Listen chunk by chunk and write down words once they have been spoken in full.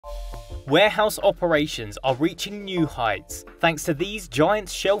Warehouse operations are reaching new heights thanks to these giant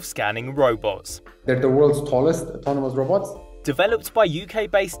shelf-scanning robots. They're the world's tallest autonomous robots. Developed by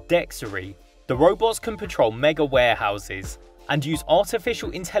UK-based Dexory, the robots can patrol mega warehouses and use artificial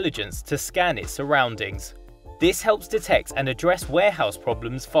intelligence to scan its surroundings. This helps detect and address warehouse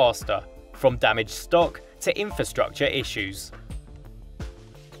problems faster, from damaged stock to infrastructure issues.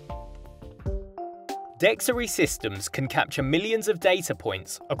 Dexory systems can capture millions of data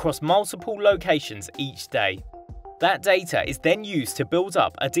points across multiple locations each day. That data is then used to build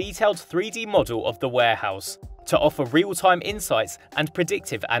up a detailed 3D model of the warehouse to offer real-time insights and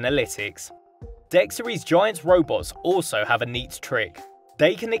predictive analytics. Dexory's giant robots also have a neat trick.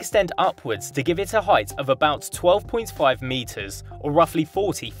 They can extend upwards to give it a height of about 12.5 meters, or roughly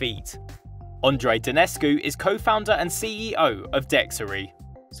 40 feet. Andrei Dănescu is co-founder and CEO of Dexory.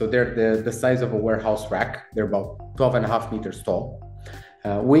 So they're the size of a warehouse rack. They're about 12.5 meters tall,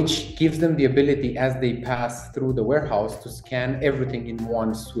 which gives them the ability, as they pass through the warehouse, to scan everything in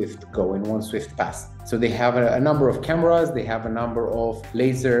one swift go, in one swift pass. So they have a number of cameras, they have a number of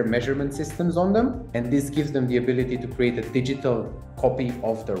laser measurement systems on them, and this gives them the ability to create a digital copy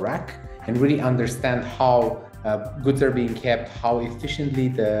of the rack and really understand how goods are being kept, how efficiently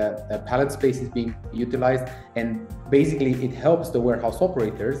the pallet space is being utilized, and basically it helps the warehouse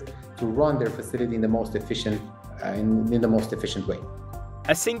operators to run their facility in the most efficient way.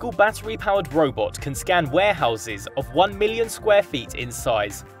 A single battery-powered robot can scan warehouses of 1 million square feet in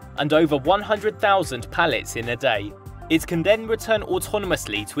size and over 100,000 pallets in a day. It can then return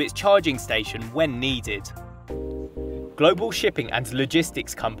autonomously to its charging station when needed. Global shipping and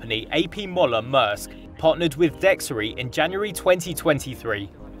logistics company AP Moller Maersk partnered with Dexory in January 2023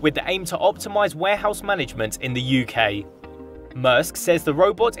 with the aim to optimize warehouse management in the UK. Maersk says the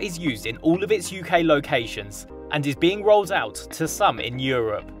robot is used in all of its UK locations and is being rolled out to some in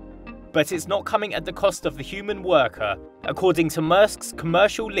Europe. But it's not coming at the cost of the human worker, according to Maersk's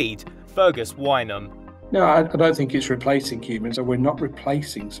commercial lead, Fergus Wynham. No, I don't think it's replacing humans. So we're not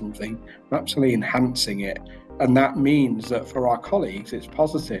replacing something, we're absolutely enhancing it. And that means that for our colleagues, it's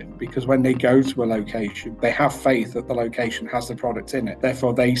positive because when they go to a location, they have faith that the location has the product in it.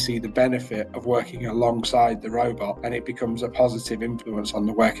 Therefore, they see the benefit of working alongside the robot, and it becomes a positive influence on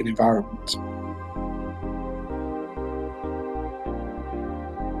the working environment.